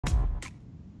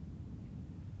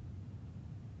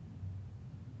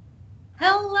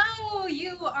Hello,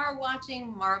 you are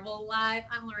watching Marvel Live.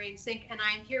 I'm Lorraine Sink, and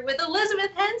I'm here with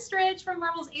Elizabeth Henstridge from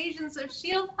Marvel's Agents of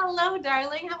S.H.I.E.L.D. Hello,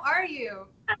 darling. How are you?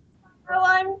 Oh,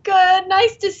 I'm good.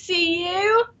 Nice to see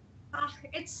you.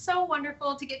 It's so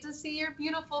wonderful to get to see your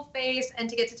beautiful face and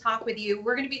to get to talk with you.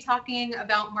 We're going to be talking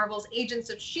about Marvel's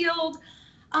Agents of S.H.I.E.L.D.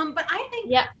 But I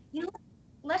think, Yeah.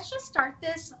 Let's just start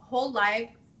this whole live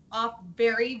off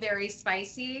very, very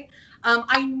spicy.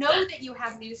 I know that you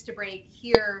have news to break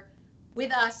here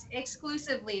with us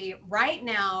exclusively right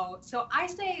now. So I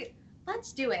say,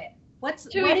 let's do it. What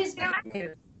is the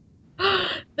news?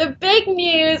 The big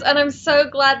news, and I'm so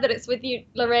glad that it's with you,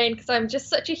 Lorraine, because I'm just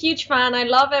such a huge fan. I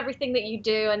love everything that you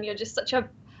do, and you're just such a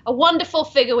wonderful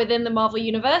figure within the Marvel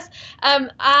Universe.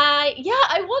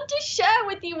 I want to share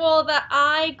with you all that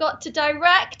I got to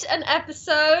direct an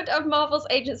episode of Marvel's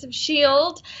Agents of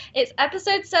S.H.I.E.L.D. It's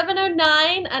episode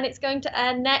 709, and it's going to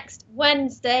air next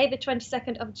Wednesday, the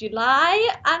 22nd of July.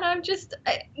 And I'm just,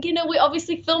 we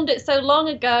obviously filmed it so long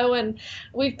ago, and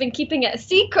we've been keeping it a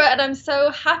secret, and I'm so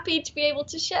happy to be able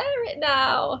to share it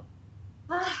now.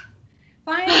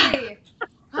 Finally.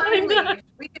 Finally,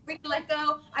 we can let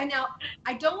go. I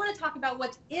don't want to talk about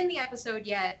what's in the episode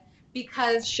yet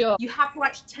because you have to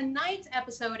watch tonight's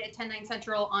episode at 10/9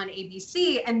 Central on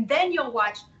ABC, and then you'll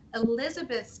watch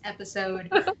Elizabeth's episode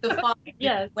the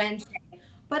following Wednesday.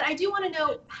 But I do want to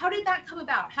know, how did that come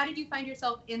about? How did you find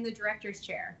yourself in the director's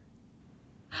chair?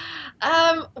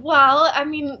 Well, I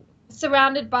mean,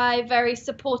 surrounded by very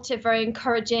supportive, very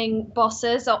encouraging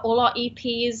bosses. All our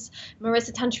EPs,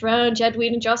 Marissa Tancherone, Jed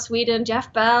Whedon, Joss Whedon,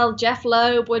 Jeff Bell, Jeff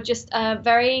Loeb, were just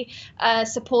very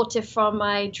supportive from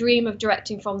my dream of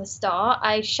directing from the start.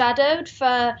 I shadowed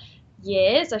for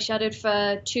years. I shadowed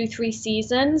for 2-3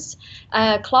 seasons.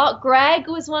 Clark Gregg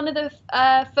was one of the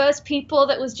first people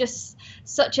that was just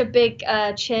such a big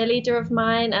cheerleader of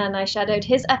mine, and I shadowed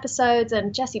his episodes,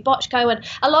 and Jesse Bochco, and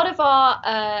a lot of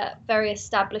our very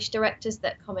established directors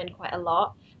that come in quite a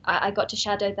lot. I got to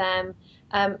shadow them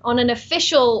on an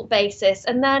official basis,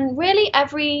 and then really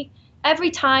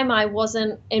every time I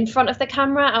wasn't in front of the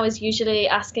camera, I was usually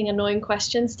asking annoying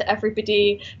questions to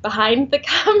everybody behind the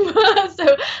camera.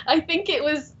 So I think it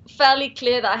was fairly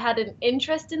clear that I had an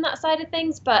interest in that side of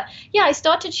things. But yeah, I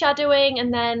started shadowing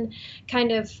and then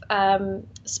kind of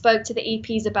spoke to the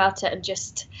EPs about it and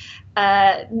just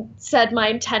said my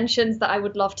intentions that I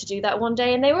would love to do that one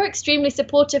day, and they were extremely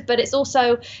supportive. But it's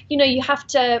also, you have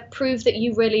to prove that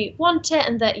you really want it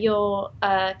and that you're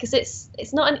because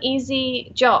it's not an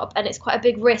easy job, and it's quite a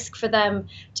big risk for them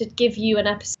to give you an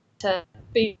episode to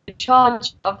be in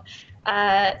charge of.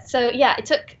 So yeah, it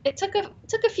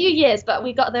took a few years, but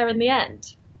we got there in the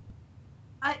end.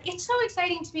 It's so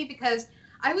exciting to me because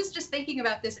I was just thinking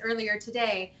about this earlier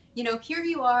today. Here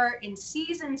you are in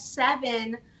season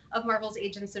 7 of Marvel's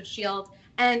Agents of S.H.I.E.L.D.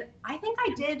 And I think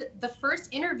I did the first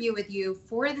interview with you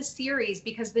for the series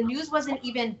because the news wasn't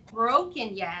even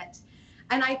broken yet.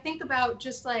 And I think about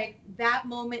just like that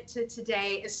moment to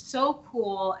today is so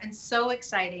cool and so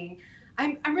exciting.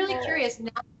 I'm really curious,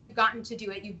 now that you've gotten to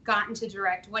do it, you've gotten to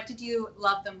direct, what did you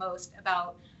love the most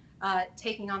about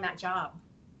taking on that job?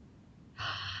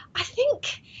 I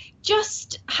think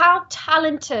just how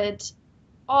talented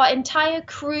our entire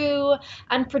crew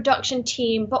and production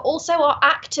team, but also our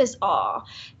actors are.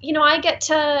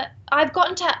 I've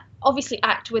gotten to obviously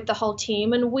act with the whole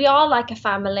team, and we are like a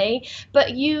family, but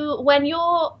when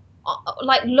you're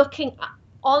like looking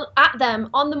at them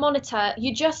on the monitor,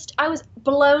 I was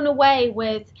blown away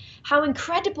with how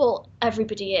incredible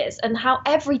everybody is and how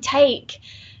every take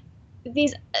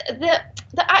the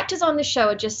actors on the show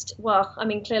are just, well, I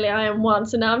mean, clearly I am one,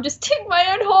 so now I'm just tooting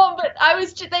my own horn, but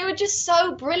they were just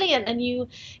so brilliant, and you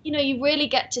really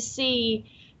get to see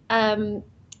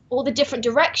all the different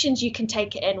directions you can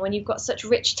take it in when you've got such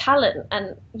rich talent,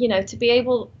 and to be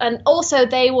able, and also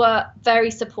they were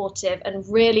very supportive and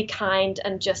really kind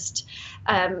and just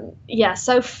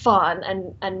so fun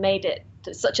and made it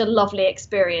such a lovely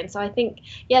experience. So I think,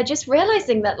 just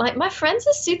realizing that like my friends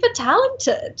are super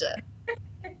talented.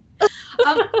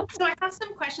 So I have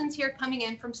some questions here coming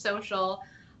in from social.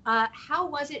 How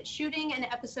was it shooting an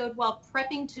episode while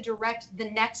prepping to direct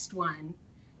the next one?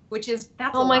 That's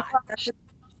a lot. Gosh.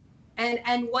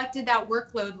 And what did that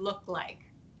workload look like?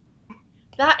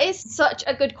 That is such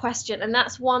a good question, and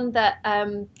that's one that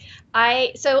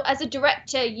so as a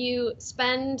director, you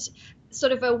spend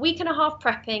sort of a week and a half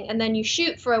prepping, and then you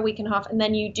shoot for a week and a half, and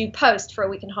then you do post for a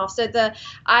week and a half. So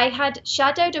I had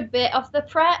shadowed a bit of the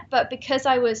prep, but because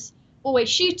I was always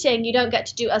shooting, you don't get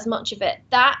to do as much of it.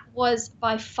 That was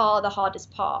by far the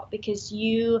hardest part, because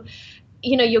you're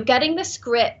getting the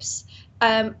scripts,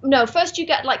 No, first you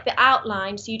get like the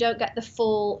outline, so you don't get the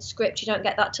full script. You don't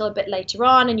get that till a bit later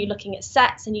on, and you're looking at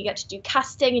sets, and you get to do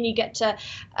casting, and you get to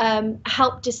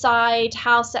help decide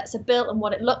how sets are built and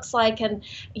what it looks like, and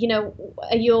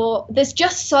there's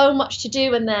just so much to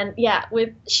do. And then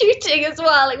with shooting as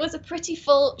well, it was a pretty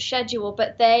full schedule,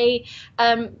 but the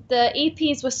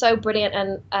EPs were so brilliant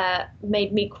and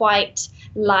made me quite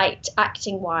light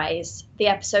acting wise the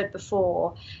episode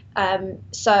before.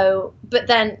 But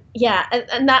then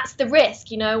and that's the risk,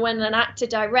 when an actor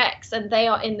directs and they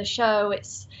are in the show,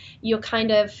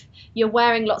 you're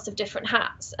wearing lots of different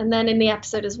hats. And then in the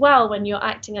episode as well, when you're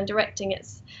acting and directing,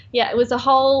 it was a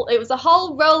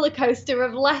whole roller coaster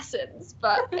of lessons,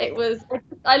 but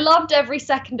I loved every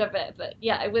second of it. But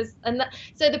it was.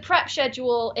 So the prep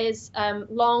schedule is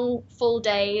long full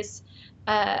days,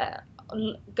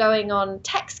 going on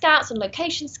tech scouts and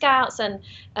location scouts, and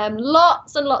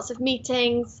lots and lots of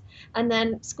meetings, and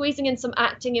then squeezing in some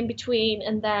acting in between,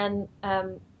 and then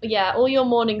all your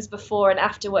mornings before and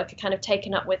after work are kind of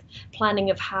taken up with planning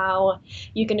of how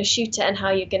you're going to shoot it and how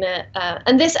you're going to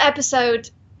and this episode,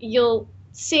 you'll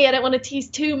see, I don't want to tease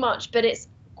too much, but it's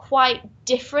quite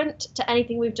different to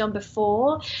anything we've done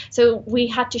before, so we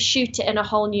had to shoot it in a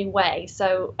whole new way.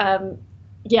 So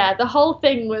the whole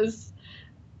thing was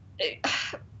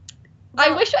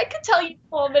I wish I could tell you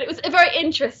more, but it was very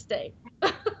interesting.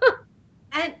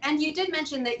 And you did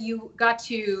mention that you got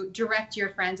to direct your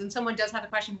friends, and someone does have a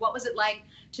question. What was it like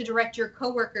to direct your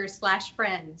coworkers /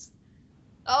 friends?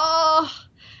 Oh,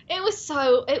 it was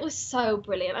so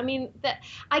brilliant. I mean,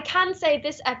 I can say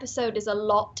this episode is a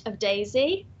lot of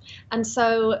Daisy, and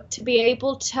so to be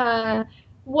able to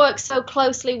work so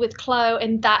closely with Chloe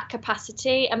in that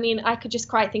capacity, I mean, I could just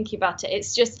cry thinking about it.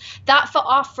 It's just that for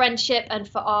our friendship and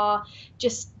for our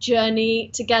just journey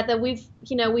together, we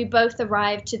both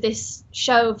arrived to this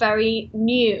show very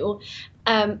new.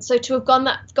 So to have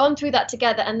gone through that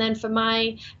together, and then for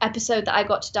my episode that I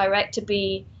got to direct to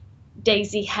be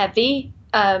Daisy heavy,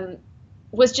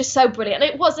 was just so brilliant.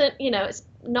 And it wasn't, it's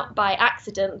not by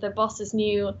accident. The bosses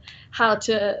knew how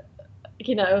to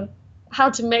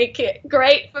make it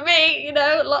great for me,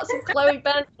 lots of Chloe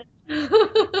Benson.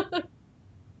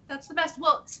 That's the best.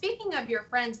 Well, speaking of your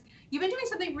friends, you've been doing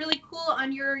something really cool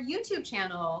on your YouTube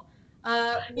channel.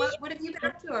 What have you been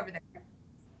up to over there?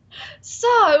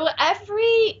 So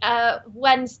every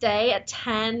Wednesday at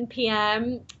 10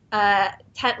 p.m.,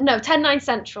 10/9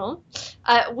 Central,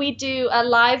 we do a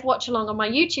live watch along on my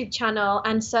YouTube channel,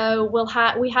 and so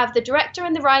we have the director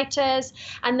and the writers,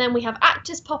 and then we have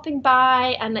actors popping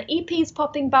by and the EPs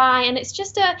popping by, and it's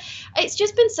just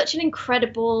been such an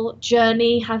incredible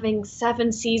journey having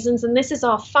 7 seasons, and this is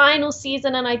our final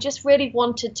season, and I just really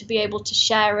wanted to be able to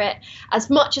share it as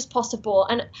much as possible.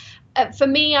 And for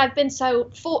me, I've been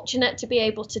so fortunate to be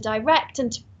able to direct and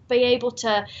to be able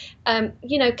to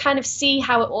kind of see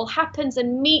how it all happens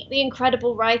and meet the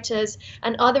incredible writers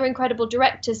and other incredible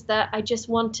directors that I just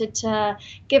wanted to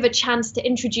give a chance to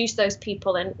introduce those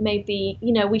people, and maybe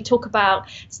we talk about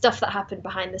stuff that happened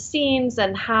behind the scenes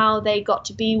and how they got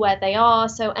to be where they are.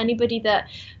 So anybody that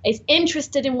is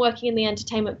interested in working in the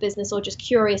entertainment business or just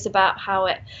curious about how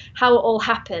it all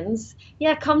happens,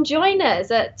 come join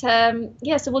us at so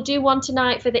we'll do one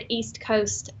tonight for the East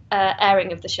Coast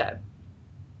airing of the show.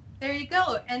 There you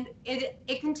go. And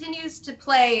it continues to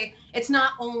play. It's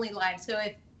not only live. So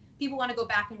if people want to go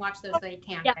back and watch those, they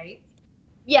can, right?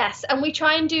 Yes. And we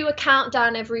try and do a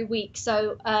countdown every week.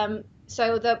 So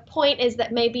so the point is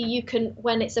that maybe you can,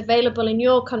 when it's available in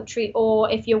your country,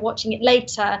 or if you're watching it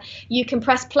later, you can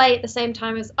press play at the same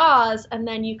time as ours, and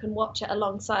then you can watch it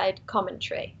alongside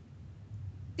commentary.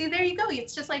 See, there you go.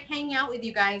 It's just like hanging out with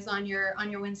you guys on your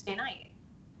Wednesday night.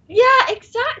 Yeah,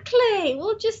 exactly.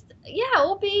 We'll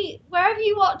be wherever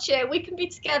you watch it. We can be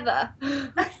together.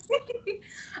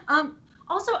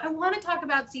 Also, I want to talk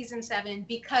about season 7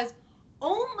 because,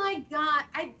 oh my God,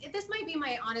 this might be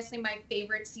honestly my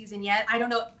favorite season yet. I don't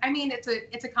know. I mean, it's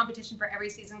a competition for every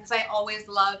season because I always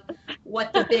love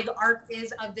what the big arc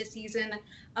is of the season.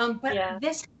 But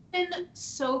this has been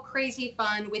so crazy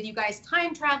fun with you guys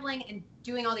time traveling and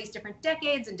doing all these different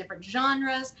decades and different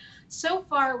genres. So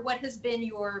far, what has been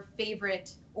your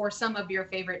favorite or some of your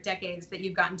favorite decades that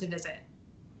you've gotten to visit?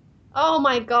 Oh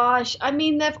my gosh. I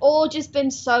mean, they've all just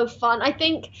been so fun. I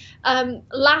think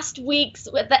last week's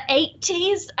with the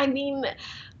 80s, I mean,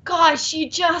 gosh, you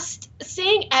just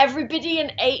seeing everybody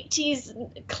in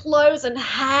 80s clothes and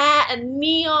hair and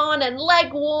neon and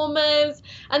leg warmers,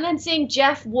 and then seeing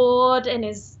Jeff Ward in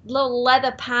his little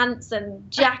leather pants and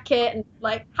jacket and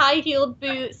like high-heeled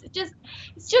boots.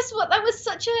 It's just what that was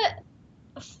such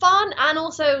a fun and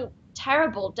also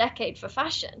terrible decade for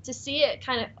fashion. To see it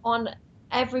kind of on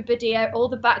everybody, all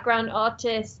the background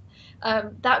artists,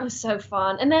 that was so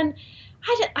fun. And then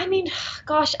I mean,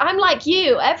 gosh, I'm like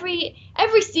you. Every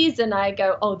season I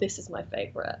go, oh, this is my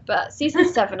favorite. But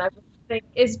season 7, I think,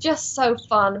 is just so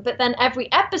fun. But then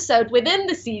every episode within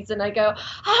the season, I go,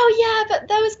 oh yeah, but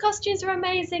those costumes are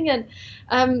amazing. And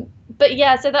but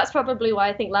yeah, so that's probably why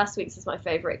I think last week's is my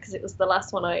favorite, because it was the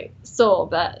last one I saw.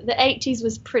 But the 80s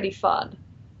was pretty fun.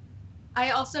 I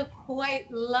also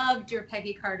quite loved your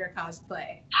Peggy Carter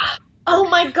cosplay. Oh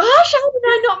my gosh, how did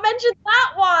I not mention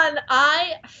that one?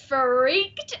 I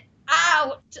freaked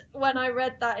out when I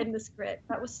read that in the script.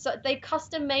 That was so, they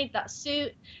custom made that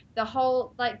suit, the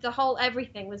whole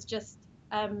everything was just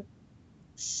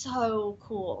so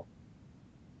cool.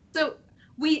 So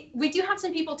we do have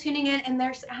some people tuning in, and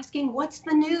they're asking, what's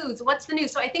the news? What's the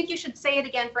news? So I think you should say it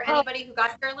again for anybody who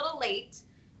got here a little late.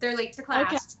 They're late to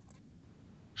class. Okay.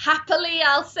 Happily,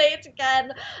 I'll say it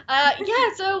again. Yeah,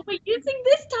 so we're using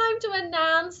this time to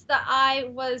announce that I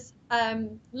was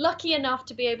lucky enough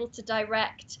to be able to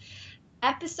direct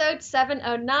episode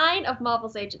 709 of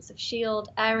Marvel's Agents of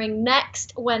S.H.I.E.L.D, airing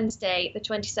next Wednesday, the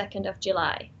 22nd of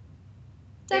July.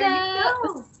 Ta-da! There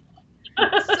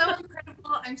you go. So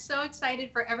incredible. I'm so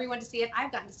excited for everyone to see it.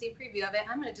 I've gotten to see a preview of it.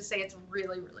 I'm going to just say it's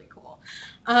really, really cool.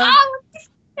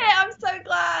 I'm so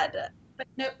glad. But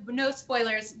no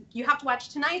spoilers. You have to watch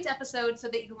tonight's episode so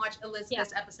that you can watch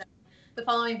Elizabeth's episode the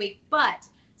following week. But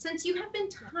since you have been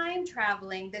time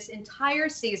traveling this entire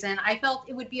season, I felt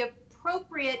it would be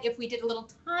appropriate if we did a little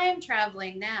time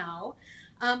traveling now.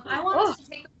 I want us to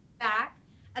take a look back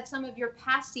at some of your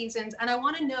past seasons, and I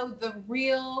want to know the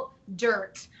real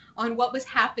dirt on what was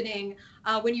happening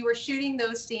when you were shooting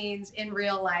those scenes in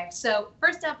real life. So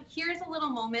first up, here's a little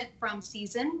moment from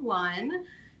season 1.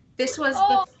 This was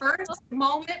the first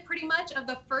moment, pretty much, of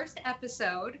the first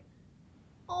episode.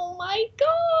 Oh my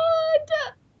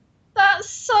God! That's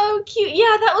so cute.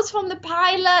 Yeah, that was from the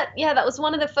pilot. Yeah, that was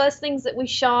one of the first things that we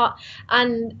shot.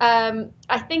 And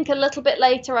I think a little bit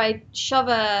later, I shove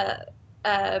a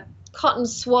cotton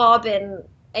swab in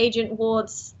Agent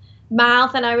Ward's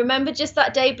mouth. And I remember just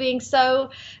that day being so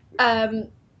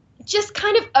just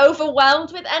kind of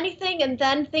overwhelmed with anything, and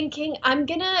then thinking, I'm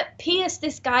going to pierce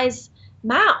this guy's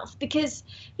mouth, because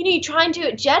you try and do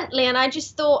it gently, and I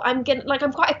just thought, I'm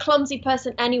quite a clumsy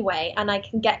person anyway, and I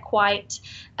can get quite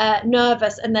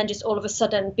nervous and then just all of a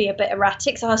sudden be a bit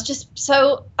erratic. So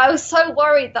I was so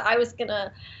worried that I was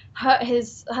gonna hurt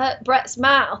Brett's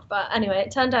mouth, but anyway,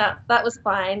 it turned out that was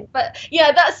fine. But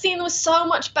yeah, that scene was so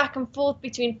much back and forth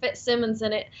between Fitzsimmons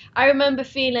and it. I remember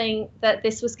feeling that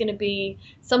this was going to be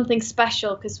something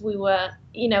special, because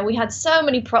we had so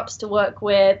many props to work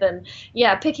with, and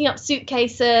yeah, picking up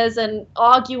suitcases and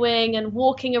arguing and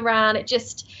walking around.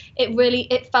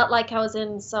 It felt like I was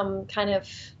in some kind of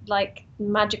like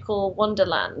magical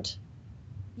wonderland.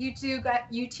 You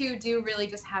two do really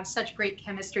just have such great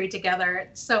chemistry together.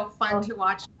 It's so fun to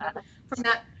watch from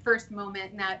that first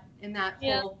moment in that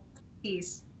whole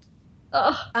piece.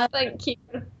 Thank you.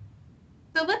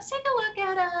 So let's take a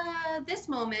look at this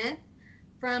moment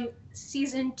from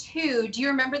season 2. Do you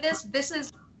remember this? This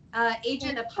is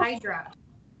Agent of Hydra.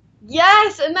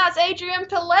 Yes, and that's Adrienne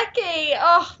Pilecki.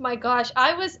 Oh my gosh,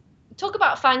 talk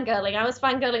about fangirling. I was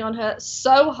fangirling on her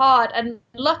so hard, and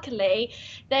luckily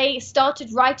they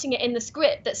started writing it in the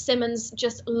script that Simmons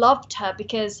just loved her,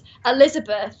 because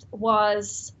Elizabeth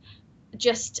was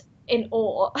just in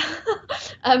awe.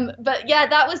 But yeah,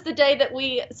 that was the day that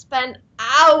we spent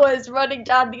hours running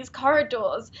down these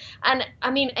corridors. And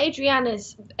I mean, Adrienne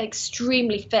is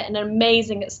extremely fit and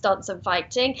amazing at stunts and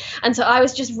fighting, and so I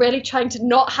was just really trying to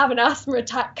not have an asthma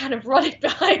attack, kind of running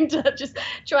behind her, just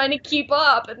trying to keep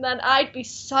up. And then I'd be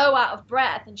so out of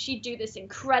breath, and she'd do this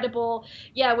incredible,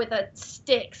 with her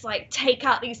sticks, like take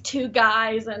out these 2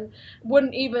 guys, and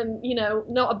wouldn't even,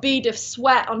 not a bead of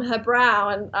sweat on her brow,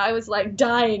 and I was like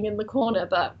dying in the corner.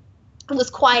 But it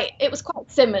was quite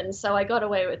Simmons, so I got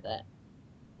away with it.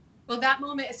 Well, that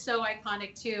moment is so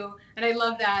iconic too, and I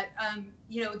love that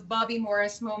the Bobby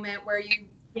Morris moment where you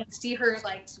see her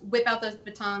like whip out those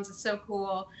batons. It's so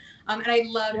cool, and I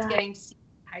loved getting to see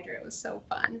Hydra. It was so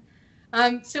fun.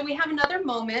 So we have another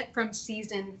moment from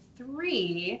season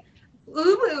 3. Ooh,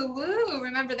 woo, woo!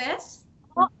 Remember this?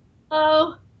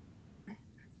 Oh,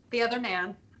 The Other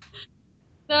Man.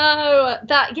 No,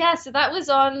 so that was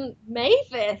on May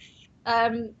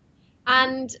 5th.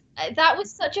 And that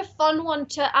was such a fun one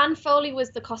to. Anne Foley was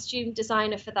the costume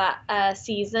designer for that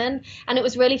season, and it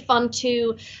was really fun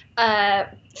to uh,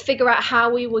 figure out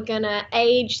how we were gonna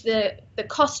age the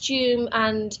costume,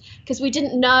 and because we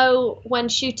didn't know when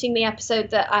shooting the episode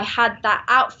that I had that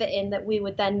outfit in, that we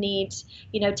would then need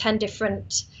 10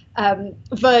 different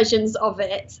versions of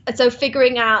it. And so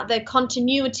figuring out the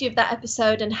continuity of that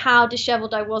episode and how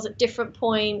disheveled I was at different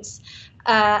points.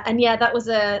 And yeah, that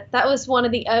was one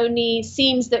of the only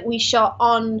scenes that we shot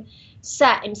on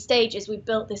set in stages. We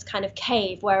built this kind of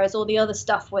cave, whereas all the other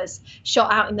stuff was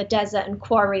shot out in the desert and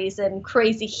quarries and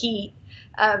crazy heat.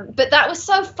 But that was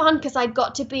so fun because I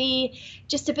got to be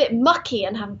just a bit mucky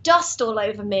and have dust all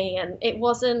over me, and it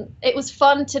was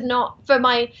fun to not, for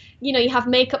my, you have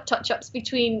makeup touch-ups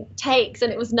between takes,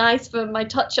 and it was nice for my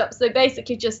touch-ups. They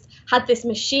basically just had this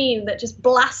machine that just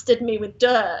blasted me with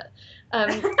dirt.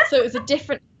 So it was a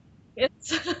different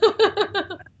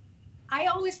I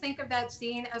always think of that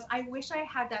scene as, I wish I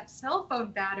had that cell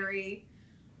phone battery.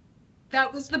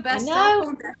 That was the best cell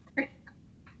phone battery.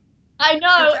 I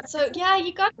know. So yeah,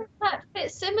 you got to let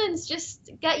Fitzsimmons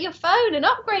just get your phone and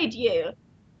upgrade you.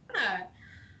 Yeah.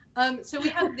 So we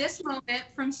have this moment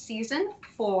from season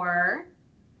 4.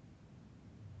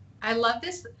 I love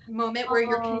this moment where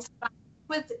you're conspiring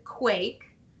with Quake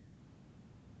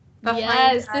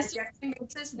behind Jesse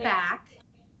Mapes' back.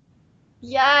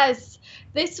 Yes,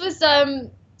 this was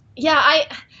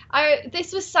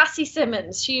this was Sassy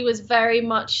Simmons. She was very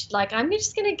much like, I'm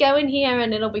just gonna go in here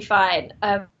and it'll be fine.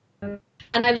 And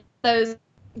I those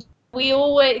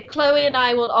Chloe and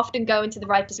I will often go into the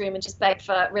writer's room and just beg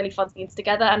for really fun scenes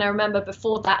together. And I remember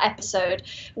before that episode,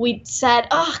 we'd said,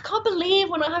 oh, I can't believe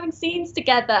we're not having scenes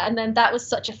together. And then that was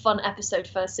such a fun episode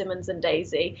for Simmons and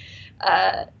Daisy.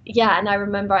 And I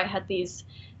remember I had these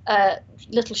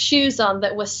little shoes on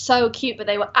that were so cute, but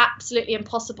they were absolutely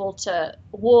impossible to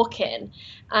walk in.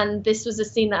 And this was a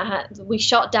scene that we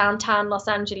shot downtown Los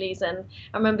Angeles, and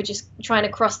I remember just trying to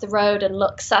cross the road and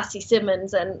look Sassy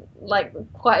Simmons and like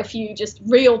quite a few just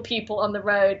real people on the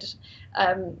road.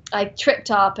 I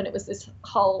tripped up, and it was this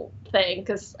whole thing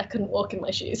because I couldn't walk in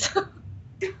my shoes.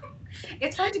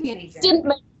 It's hard to be anything.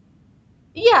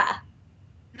 Yeah.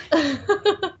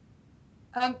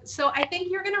 So I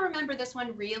think you're going to remember this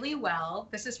one really well.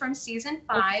 This is from season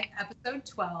 5, episode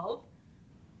 12.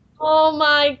 Oh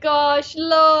my gosh,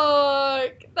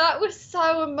 look, that was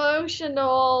so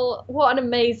emotional. What an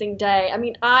amazing day. I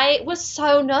mean, I was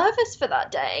so nervous for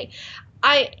that day.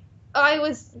 I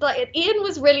was like, Ian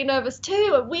was really nervous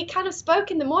too, and we kind of spoke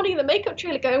in the morning in the makeup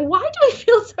trailer going, why do I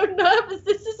feel so nervous?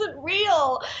 This isn't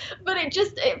real. But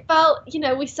it felt,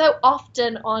 we so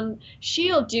often on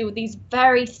S.H.I.E.L.D. do these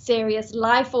very serious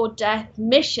life or death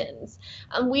missions,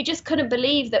 and we just couldn't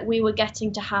believe that we were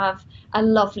getting to have a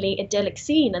lovely idyllic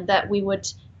scene, and that we would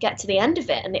get to the end of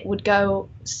it and it would go,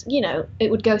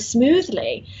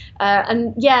 smoothly.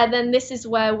 Then this is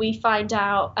where we find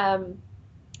out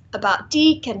about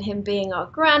Deke and him being our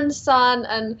grandson.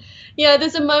 And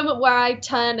there's a moment where I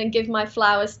turn and give my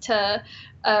flowers to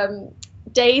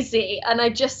Daisy, and I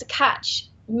just catch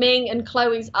Ming and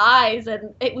Chloe's eyes,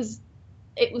 and it was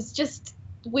just,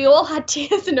 we all had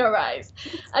tears in our eyes,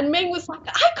 and Ming was like,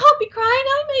 I can't be crying,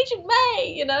 I'm Agent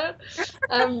May,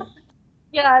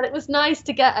 and it was nice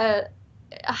to get a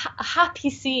happy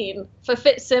scene for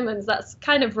Fitzsimmons. That's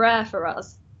kind of rare for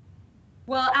us.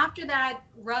 Well, after that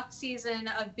rough season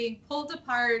of being pulled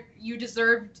apart, you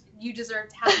deserved to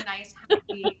have a nice,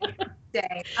 happy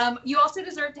day. You also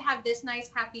deserve to have this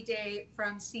nice, happy day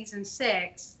from season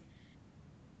 6.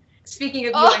 Speaking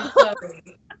of you and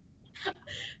Chloe.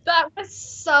 That was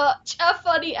such a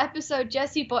funny episode.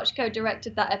 Jesse Bochco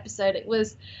directed that episode. It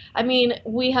was,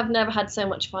 we have never had so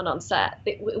much fun on set.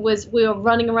 We were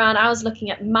running around. I was looking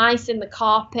at mice in the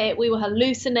carpet. We were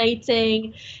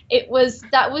hallucinating.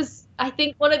 That was, I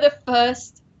think, one of the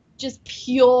first just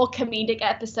pure comedic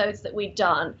episodes that we'd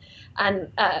done.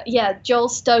 And Joel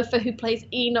Stouffer, who plays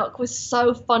Enoch, was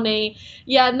so funny.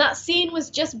 Yeah, and that scene was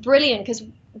just brilliant because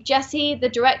Jesse, the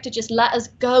director, just let us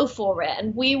go for it,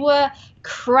 and we were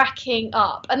cracking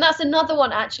up. And that's another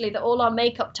one, actually, that all our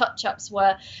makeup touch-ups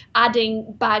were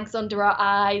adding bags under our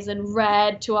eyes and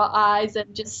red to our eyes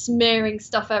and just smearing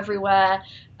stuff everywhere.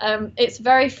 It's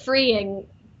very freeing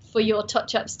for your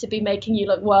touch-ups to be making you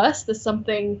look worse. There's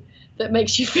something that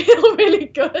makes you feel really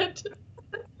good.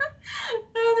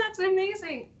 Oh, that's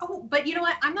amazing. Oh, but you know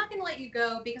what? I'm not going to let you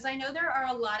go because I know there are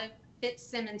a lot of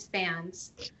Fitzsimmons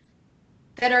fans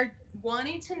that are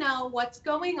wanting to know what's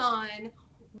going on.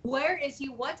 Where is he?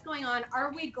 What's going on?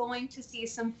 Are we going to see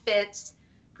some Fitz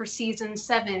for season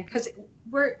 7? Because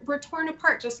we're torn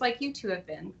apart just like you two have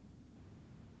been.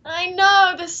 I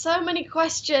know, there's so many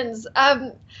questions.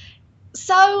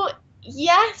 So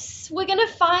yes, we're gonna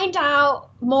find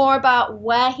out more about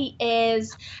where he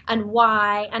is and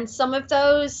why, and some of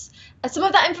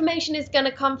that information is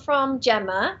gonna come from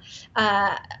Gemma.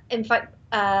 In fact,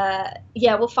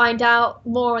 yeah, we'll find out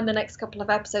more in the next couple of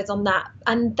episodes on that,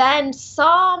 and then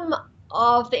some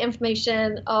of the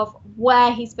information of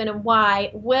where he's been and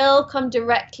why will come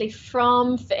directly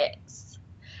from Fitz.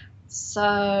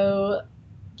 So,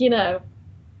 you know,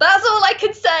 that's all I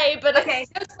can say, but Okay,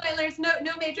 no spoilers, no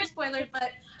major spoilers,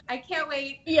 but I can't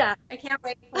wait. yeah. I can't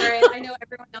wait for it. I know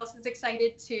everyone else is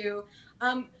excited too.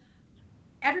 Um,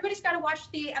 Everybody's got to watch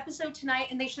the episode tonight,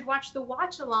 and they should watch the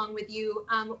watch along with you.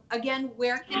 Again,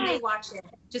 where can they watch it?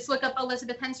 Just look up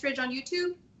Elizabeth Henstridge on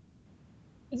YouTube.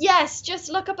 Yes,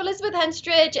 just look up Elizabeth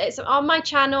Henstridge. It's on my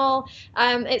channel.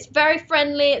 It's very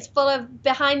friendly. It's full of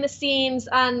behind the scenes,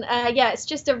 and yeah, it's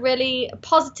just a really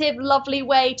positive, lovely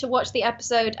way to watch the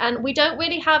episode. And we don't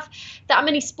really have that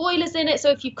many spoilers in it,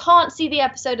 so if you can't see the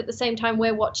episode at the same time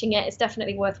we're watching it, it's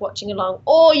definitely worth watching along.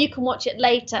 Or you can watch it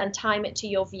later and time it to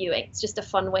your viewing. It's just a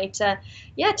fun way to,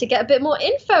 yeah, to get a bit more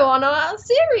info on our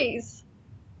series.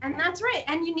 And that's right.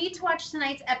 And you need to watch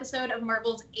tonight's episode of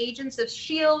Marvel's Agents of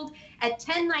S.H.I.E.L.D. at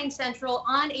 10/9 Central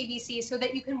on ABC so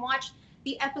that you can watch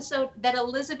the episode that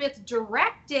Elizabeth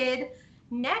directed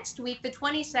next week, the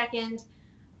 22nd.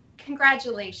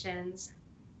 Congratulations.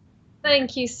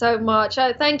 Thank you so much.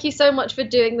 Thank you so much for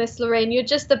doing this, Lorraine. You're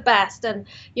just the best, and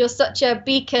you're such a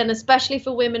beacon, especially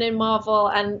for women in Marvel.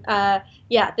 And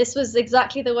yeah, this was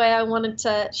exactly the way I wanted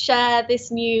to share this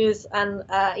news. And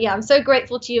yeah, I'm so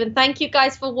grateful to you. And thank you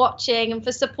guys for watching and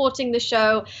for supporting the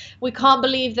show. We can't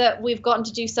believe that we've gotten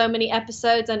to do so many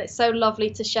episodes, and it's so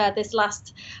lovely to share this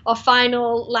our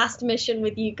final last mission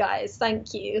with you guys.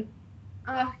 Thank you.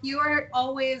 You are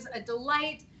always a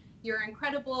delight. You're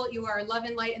incredible. You are love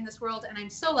and light in this world, and I'm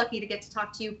so lucky to get to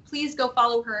talk to you. Please go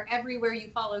follow her everywhere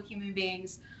you follow human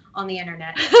beings on the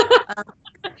internet.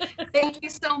 Thank you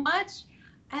so much.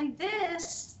 And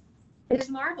this is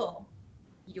Marvel,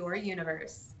 your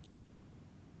universe.